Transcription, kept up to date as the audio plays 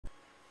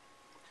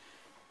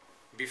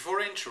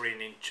Before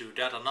entering into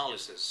that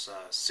analysis,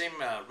 seems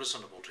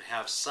reasonable to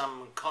have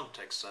some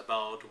context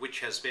about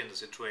which has been the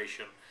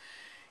situation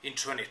in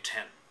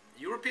 2010.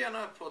 European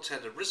airports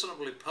had a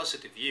reasonably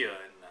positive year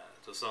in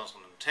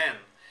 2010,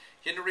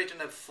 generating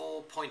a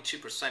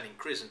 4.2%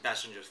 increase in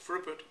passenger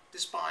throughput,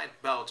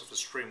 despite bouts of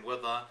extreme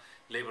weather,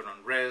 labor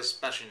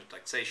unrest, passenger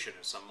taxation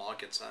in some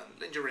markets, and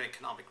lingering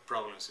economic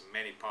problems in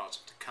many parts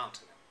of the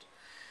continent.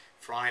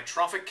 Flight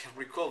traffic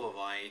recovered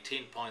by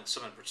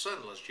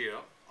 18.7% last year,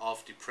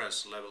 off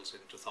depressed levels in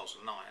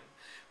 2009,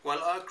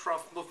 while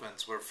aircraft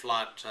movements were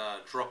flat,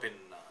 dropping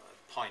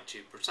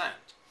 0.2%.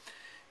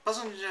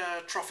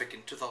 Passenger traffic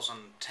in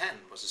 2010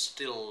 was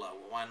still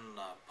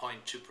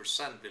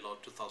 1.2% below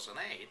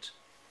 2008,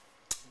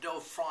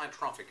 though flight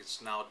traffic is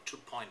now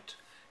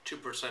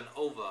 2.2%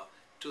 over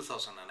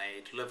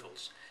 2008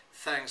 levels,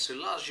 thanks to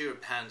last year's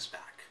bounce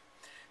back.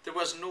 There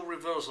was no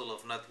reversal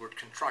of network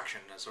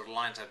contraction, as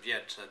airlines have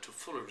yet to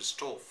fully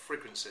restore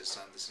frequencies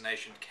and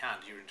destination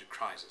count during the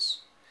crisis.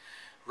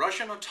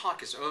 Russian and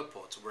Turkish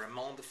airports were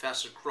among the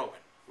fastest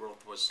growing.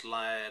 Growth was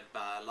led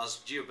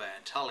last year by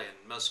Italian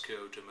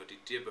Moscow to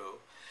Meditevo,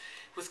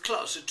 with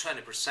close to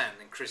 20%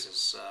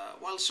 increases,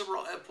 while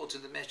several airports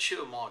in the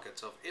mature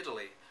markets of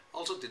Italy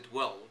also did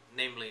well,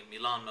 namely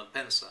Milan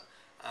Malpensa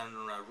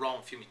and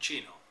Rome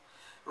Fiumicino.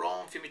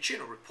 Rome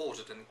Fiumicino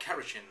reported an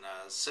encouraging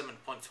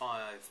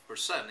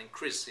 7.5%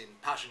 increase in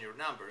passenger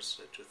numbers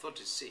to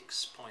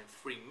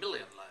 36.3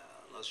 million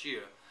last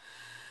year.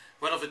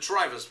 One of the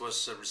drivers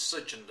was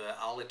resurgent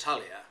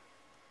Alitalia.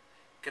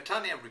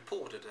 Catania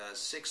reported a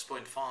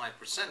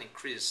 6.5%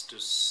 increase to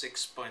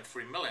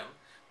 6.3 million,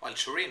 while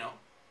Torino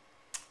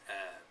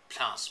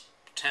plus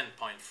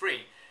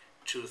 10.3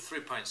 to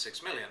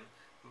 3.6 million,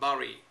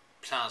 Bari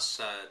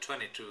plus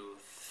 20 to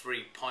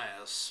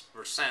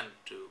 3%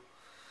 to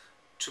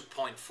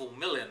 2.4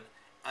 million,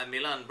 and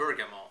Milan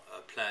Bergamo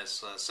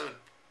plus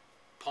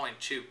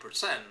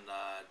 7.2%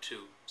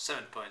 to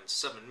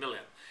 7.7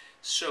 million,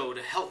 showed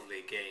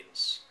healthy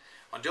gains.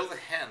 On the other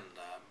hand,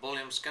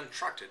 volumes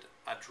contracted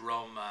at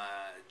Rome,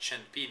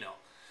 Ciampino,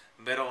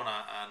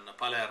 Verona and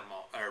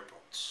Palermo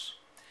airports.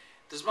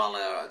 The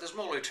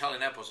smaller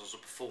Italian airports also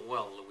performed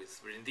well, with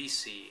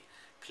Brindisi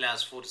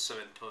plus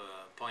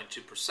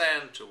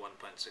 47.2% to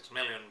 1.6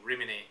 million,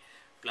 Rimini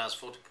plus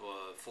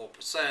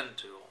 44%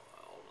 to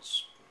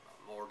almost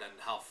more than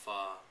half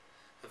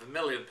of a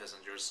million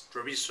passengers,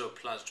 Treviso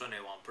plus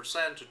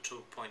 21% to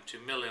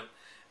 2.2 million,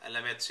 and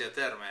Lamezia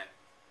Terme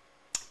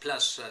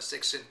plus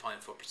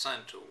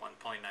 16.4% to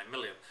 1.9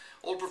 million,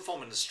 all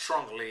performing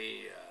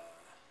strongly.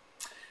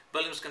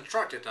 Volumes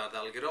contracted at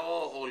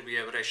Alghero,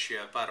 Olbia,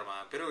 Brescia,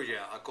 Parma,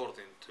 Perugia,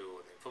 according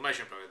to the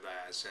information provided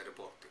by ASA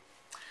reporting.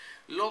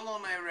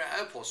 London area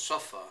airports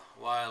suffer,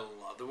 while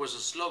there was a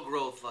slow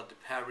growth at the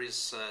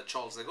Paris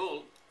Charles de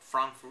Gaulle,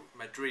 Frankfurt,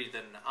 Madrid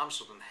and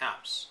Amsterdam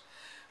hubs.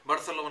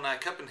 Barcelona,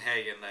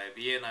 Copenhagen,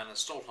 Vienna and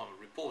Stockholm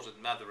reported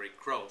moderate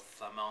growth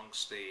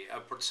amongst the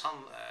airports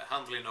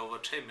handling over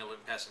 10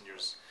 million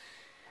passengers.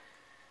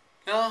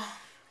 Now,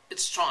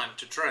 it's time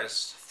to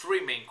address three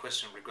main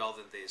questions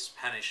regarding the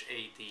Spanish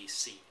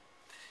ADC.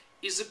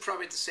 Is the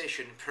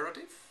privatization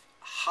imperative?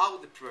 How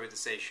the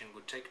privatization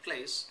would take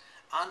place?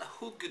 And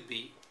who could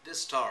be the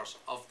stars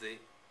of the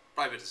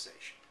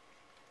privatization?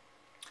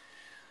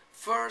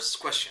 First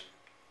question,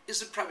 is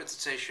the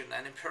privatization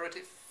an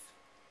imperative?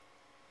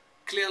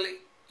 Clearly,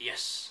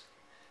 yes.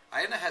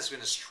 AENA has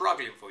been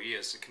struggling for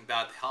years to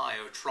combat the high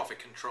air traffic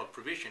control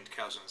provision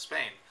costs in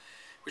Spain,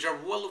 which are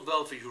well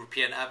above the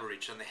European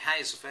average and the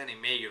highest of any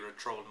major air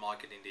travel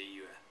market in the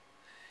EU.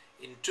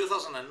 In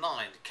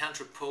 2009, the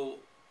country poured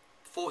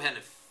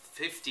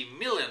 450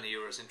 million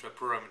euros into a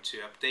program to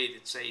update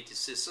its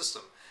ATC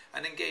system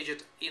and engage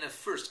it in a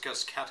first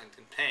cost-cutting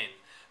campaign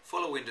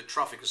following the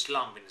traffic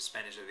slump in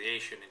Spanish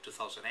aviation in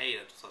 2008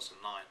 and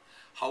 2009.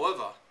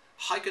 However,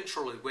 high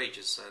controlled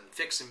wages and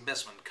fixed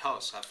investment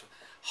costs have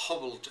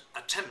hobbled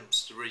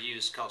attempts to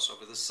reduce costs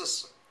over the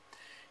system.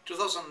 In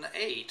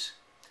 2008,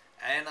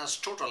 AENA's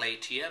total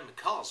ATM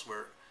costs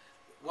were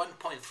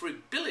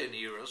 1.3 billion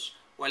euros,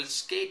 while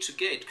its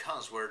gate-to-gate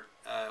costs were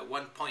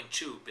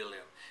 1.2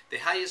 billion, the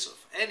highest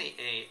of any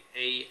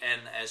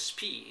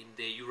ANSP in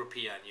the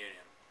European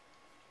Union.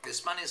 The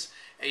Spanish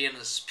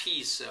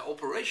ANSP's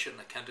operation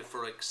accounted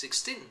for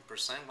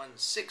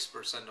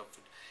 16% of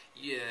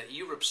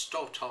Europe's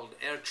total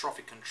air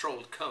traffic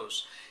control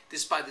costs,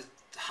 despite it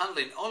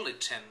handling only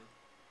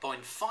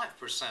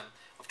 10.5%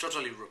 of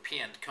total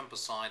European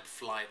composite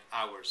flight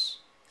hours.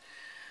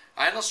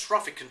 AENA's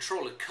traffic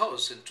control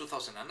costs in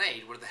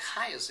 2008 were the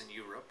highest in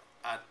Europe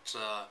at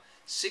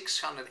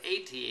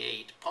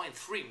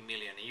 688.3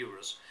 million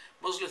euros,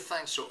 mostly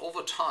thanks to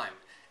overtime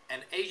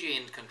and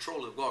aging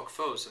controlled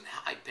workforce and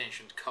high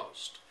pension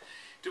cost.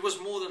 It was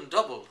more than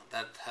double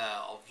that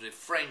of the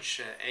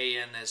French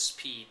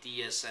ANSP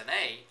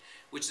DSNA,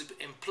 which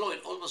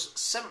employed almost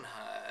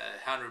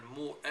 700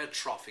 more air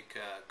traffic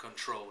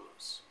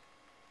controllers.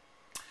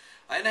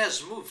 AENA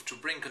has moved to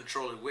bring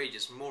controller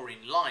wages more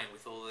in line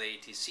with all the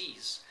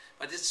ATCs,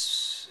 but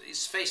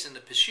it's facing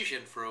the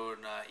position from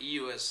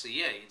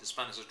USCA, the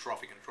Spanish Air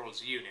Traffic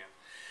Controllers Union.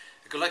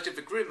 A collective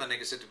agreement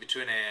negotiated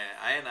between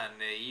AENA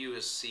and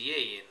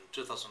USCA in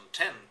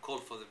 2010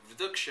 called for the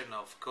reduction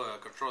of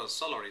controller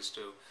salaries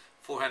to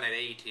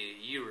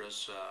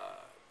 €480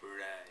 per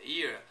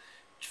year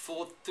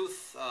for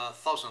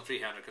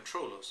 2,300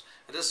 controllers.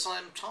 At the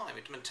same time,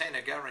 it maintained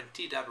a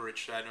guaranteed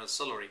average annual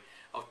salary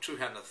of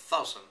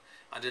 €200,000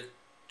 until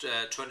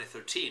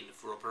 2013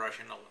 for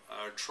operational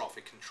air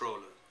traffic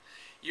controllers.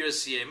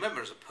 USCA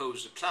members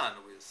opposed the plan,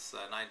 with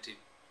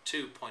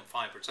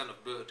 92.5% of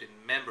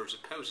voting members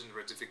opposing the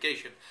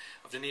ratification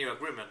of the new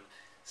agreement,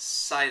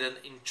 citing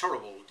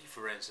intolerable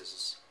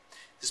differences.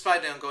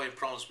 Despite the ongoing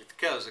problems with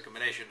cost, a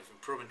combination of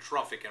improving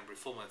traffic and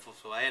reform of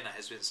AENA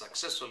has been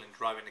successful in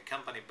driving the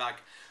company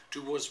back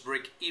towards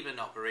break-even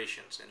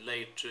operations. In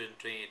late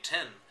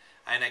 2010,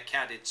 AENA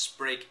cut its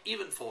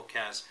break-even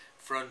forecast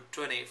from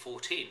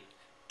 2014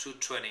 to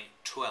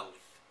 2012.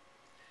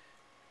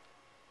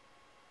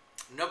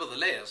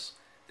 Nevertheless,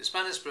 the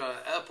Spanish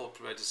airport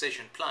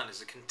privatization plan is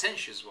a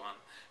contentious one,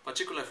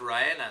 particularly for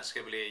AENA's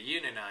heavily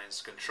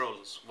unionized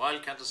controllers.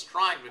 While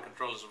counter-strike the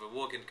controllers of a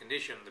working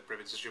condition, the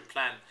privatization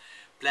plan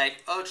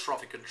plagued air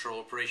traffic control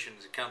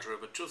operations in the country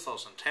over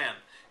 2010,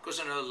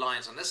 costing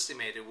airlines an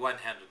estimated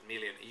 €100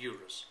 million.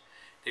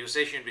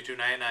 Negotiations between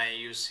AENA and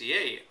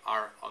UCA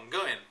are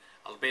ongoing,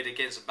 albeit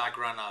against a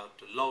background of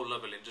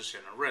low-level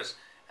industrial unrest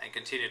and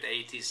continued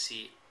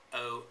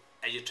ATCO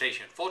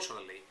agitation.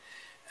 Fortunately,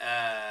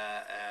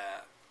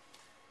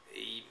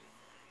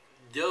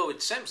 though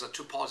it seems that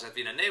two parties have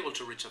been unable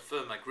to reach a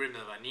firm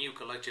agreement on a new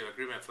collective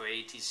agreement for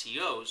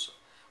ATCOs,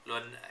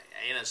 although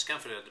AENA is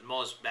confident that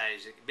most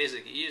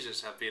basic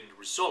issues have been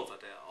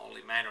resolved,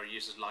 only minor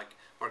issues like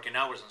working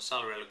hours and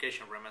salary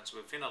allocation agreements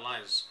will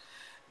finalize.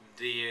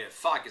 The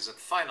fact is that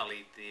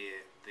finally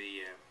the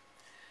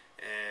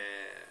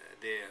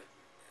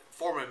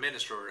former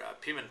minister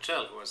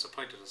Pimentel, who was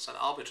appointed as an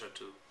arbiter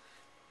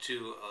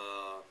to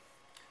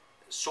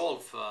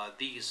solve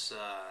these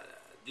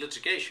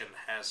litigation,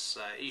 has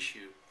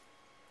issued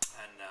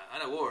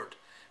an award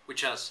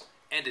which has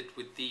ended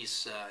with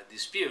these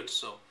disputes.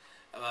 So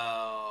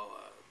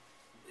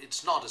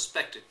it's not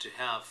expected to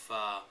have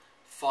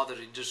further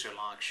industrial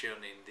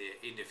action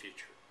in the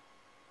future.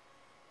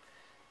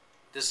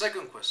 The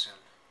second question: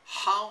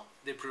 how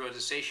the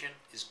privatization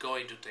is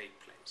going to take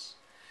place.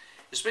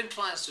 Spain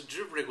plans to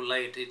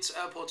deregulate its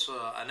airports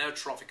and air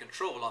traffic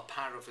control are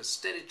part of a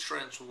steady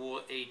trend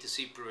toward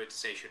ATC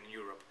privatization in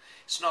Europe.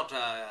 It's not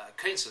a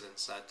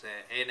coincidence that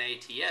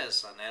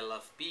NATS and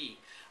LFB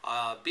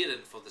are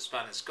bidding for the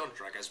Spanish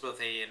contract, as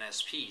both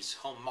ANSP's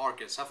home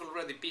markets have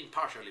already been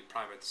partially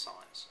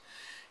privatized.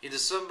 In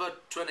December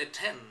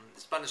 2010,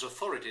 the Spanish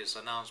authorities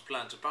announced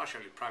plans to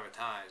partially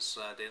privatize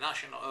the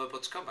national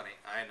airports company,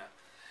 AENA.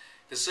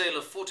 The sale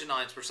of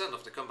 49%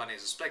 of the company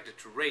is expected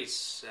to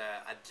raise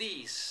at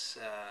least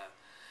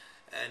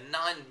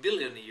 €9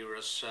 billion,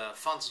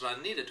 funds that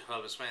are needed to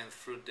help Spain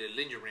through the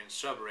lingering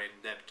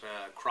sovereign debt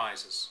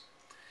crisis.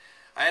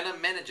 AENA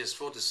manages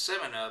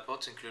 47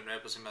 airports, including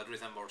airports in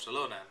Madrid and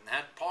Barcelona, and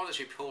had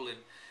partnership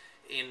holding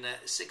in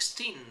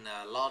 16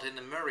 Latin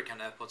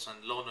American airports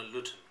and London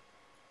Luton.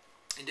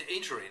 In the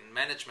interim,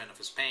 management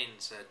of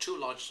Spain's two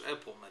largest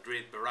airports,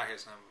 Madrid,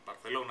 Barajas, and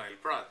Barcelona El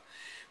Prat,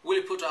 will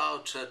be put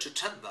out to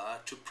tender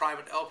to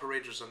private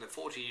operators under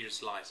 40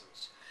 years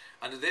license.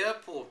 Under the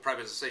airport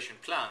privatization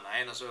plan,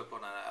 AENA's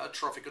airport and air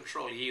traffic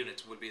control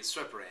units will be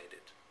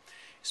separated.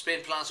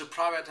 Spain plans to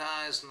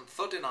privatize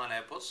 39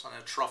 airports and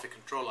air traffic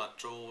control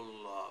at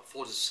all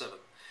 47.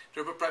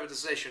 The airport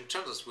privatization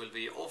tenders will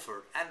be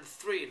offered under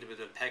 3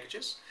 individual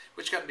packages,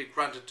 which can be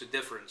granted to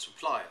different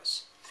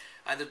suppliers.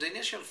 Under the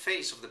initial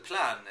phase of the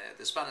plan,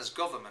 the Spanish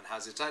government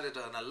has decided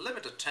on a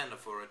limited tender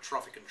for a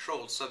traffic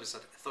control service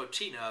at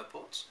 13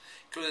 airports,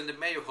 including the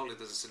major holiday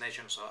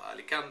destinations of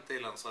Alicante,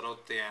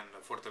 Lanzarote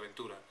and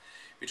Fuerteventura.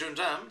 Between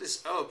them,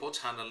 these airports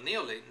handle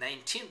nearly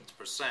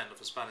 19%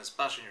 of Spanish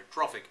passenger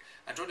traffic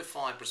and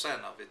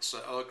 25% of its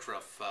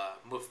aircraft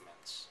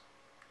movements.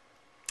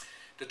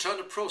 The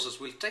tender process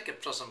will take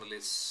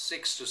approximately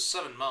 6 to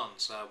 7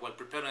 months, while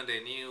preparing the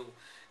new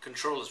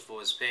controllers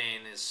for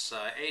Spain's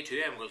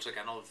ATM will take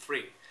another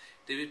 3.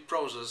 The bid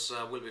process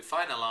will be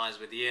finalized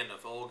by the end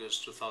of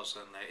August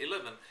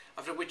 2011,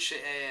 after which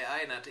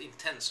AENA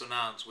intends to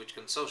announce which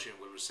consortium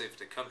will receive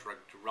the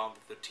contract around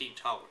the 13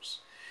 towers.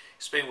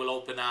 Spain will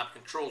open up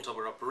control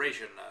tower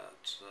operation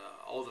at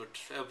other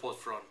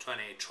airports from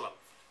 2012.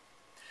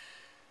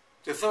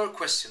 The third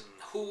question: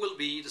 who will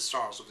be the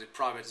stars of the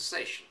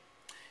privatization?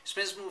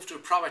 Spain's move to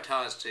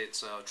privatize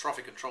its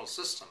traffic control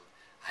system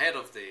ahead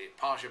of the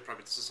partial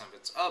privatization of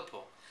its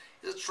airport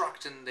is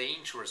attracting the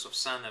interest of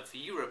some of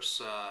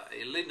Europe's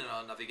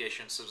linear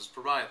navigation service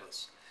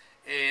providers.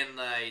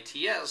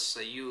 NATS,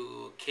 a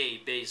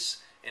UK-based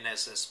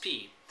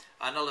NSSP,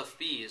 and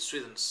LFB,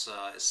 Sweden's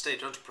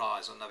state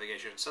enterprise and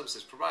navigation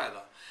services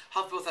provider,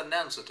 have both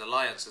announced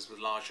alliances with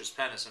large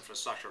Spanish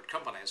infrastructure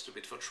companies to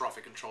bid for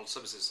traffic control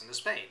services in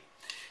Spain.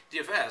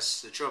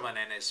 DFS, the German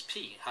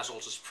NSP, has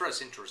also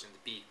expressed interest in the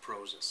bid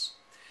process.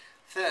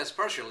 Thus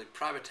partially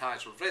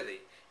privatized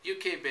already,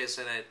 UK-based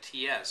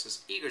NATS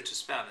is eager to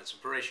expand its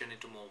operation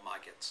into more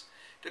markets.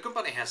 The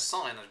company has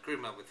signed an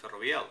agreement with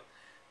Ferrovial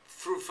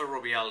through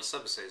Ferrovial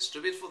Services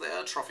to bid for the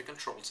air traffic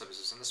control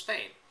services in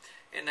Spain.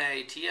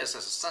 NATS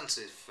has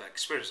extensive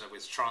experience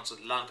with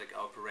transatlantic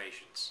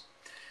operations.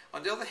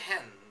 On the other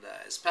hand,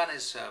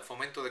 Spanish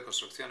Fomento de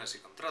Construcciones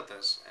y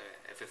Contratas,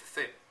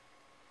 FCC,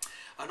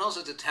 announced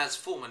that it has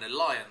formed an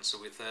alliance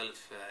with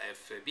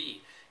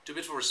LFB to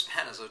bid for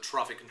Spanish air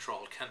traffic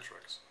control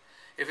contracts.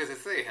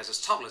 FCC has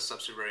established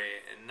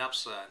subsidiary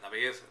NAPSA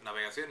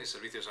Navegación y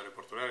Servicios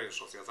Aeroportuarios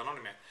Sociedad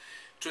Anónima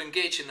to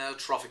engage in air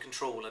traffic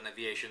control and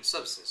aviation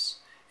services.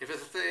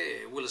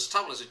 FCC will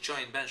establish a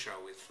joint venture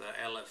with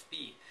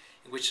LFB,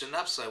 in which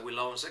NAPSA will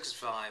own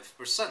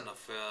 65%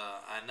 of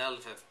and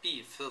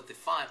LFB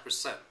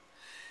 35%.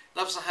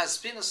 NAPSA has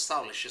been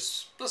established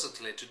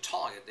explicitly to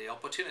target the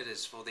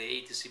opportunities for the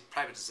ATC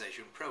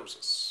privatization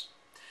process.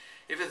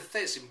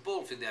 FCC is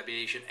involved in the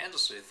aviation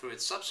industry through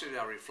its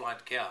subsidiary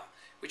FlightCare,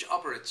 which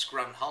operates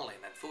ground handling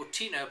at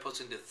 14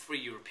 airports in the three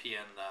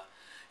European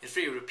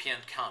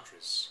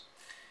countries.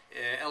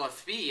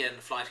 LFB and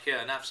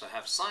FlightCare and NAPSA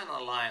have signed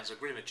an alliance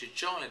agreement to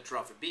jointly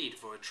draft a bid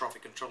for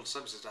traffic control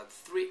services at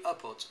 3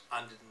 airports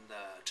under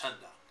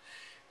tender.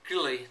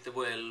 Clearly, there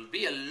will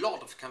be a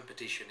lot of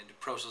competition in the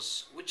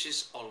process, which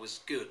is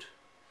always good.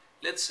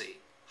 Let's see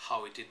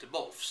how it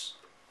evolves.